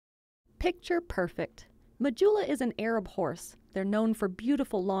Picture perfect. Majula is an Arab horse. They're known for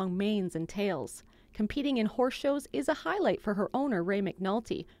beautiful long manes and tails. Competing in horse shows is a highlight for her owner, Ray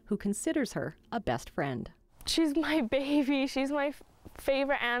McNulty, who considers her a best friend. She's my baby. She's my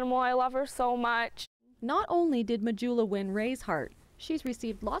favorite animal. I love her so much. Not only did Majula win Ray's heart, she's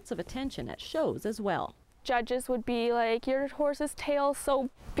received lots of attention at shows as well. Judges would be like, your horse's tail is so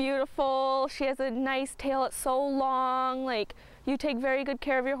beautiful. She has a nice tail. It's so long. Like, you take very good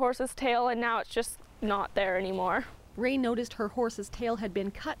care of your horse's tail, and now it's just not there anymore. Ray noticed her horse's tail had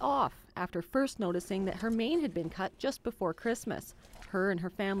been cut off after first noticing that her mane had been cut just before Christmas. Her and her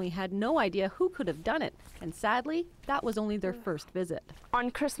family had no idea who could have done it, and sadly, that was only their first visit.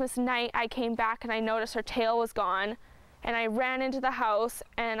 On Christmas night, I came back and I noticed her tail was gone, and I ran into the house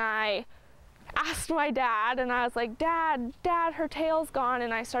and I asked my dad, and I was like, Dad, her tail's gone,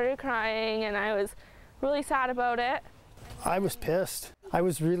 and I started crying, and I was really sad about it. I was pissed. I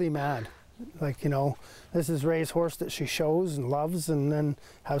was really mad. Like, you know, this is Ray's horse that she shows and loves, and then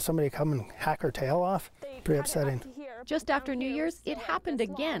have somebody come and hack her tail off. Pretty upsetting. Just after New Year's, it happened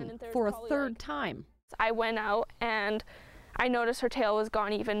again for a third time. I went out and I noticed her tail was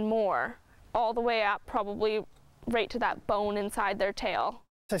gone even more, all the way up, probably right to that bone inside their tail.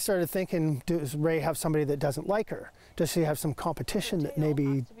 I started thinking, does Ray have somebody that doesn't like her? Does she have some competition that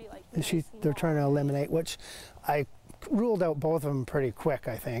maybe they're trying to eliminate, which I ruled out both of them pretty quick,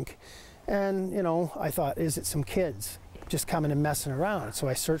 I think. And, you know, I thought, is it some kids just coming and messing around? So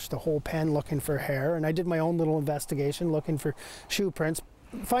I searched the whole pen looking for hair, and I did my own little investigation looking for shoe prints.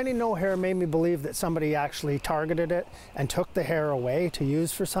 Finding no hair made me believe that somebody actually targeted it and took the hair away to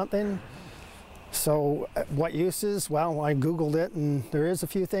use for something. So what uses? Well, I Googled it, and there is a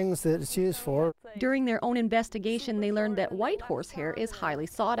few things that it's used for. During their own investigation, they learned that white horsehair is highly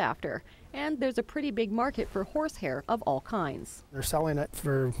sought after, and there's a pretty big market for horsehair of all kinds. They're selling it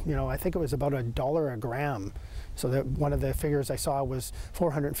for, you know, I think it was about $1 a gram. So that one of the figures I saw was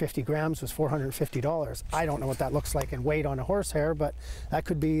 450 grams was $450. I don't know what that looks like in weight on a horsehair, but that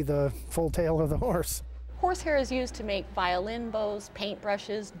could be the full tail of the horse. Horsehair is used to make violin bows,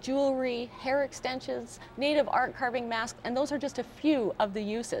 paintbrushes, jewelry, hair extensions, native art carving masks, and those are just a few of the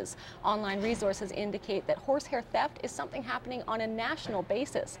uses. Online resources indicate that horsehair theft is something happening on a national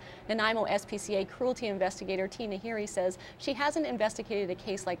basis. Nanaimo SPCA cruelty investigator Tina Heary says she hasn't investigated a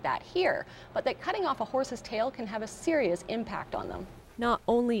case like that here, but that cutting off a horse's tail can have a serious impact on them. Not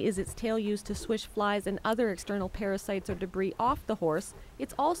only is its tail used to swish flies and other external parasites or debris off the horse,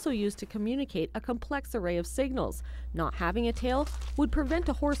 it's also used to communicate a complex array of signals. Not having a tail would prevent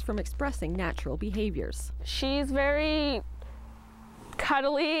a horse from expressing natural behaviors. She's very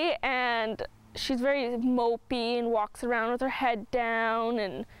cuddly and she's very mopey and walks around with her head down,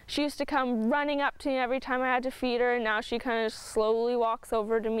 and she used to come running up to me every time I had to feed her, and now she kind of slowly walks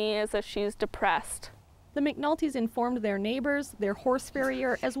over to me as if she's depressed. The McNultys informed their neighbors, their horse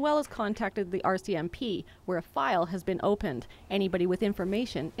farrier, as well as contacted the RCMP, where a file has been opened. Anybody with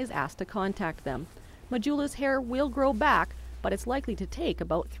information is asked to contact them. Majula's hair will grow back, but it's likely to take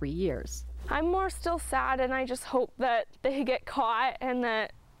about 3 years. I'm more still sad, and I just hope that they get caught and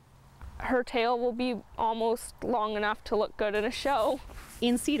that her tail will be almost long enough to look good in a show.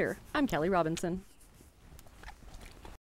 In Cedar, I'm Kelly Robinson.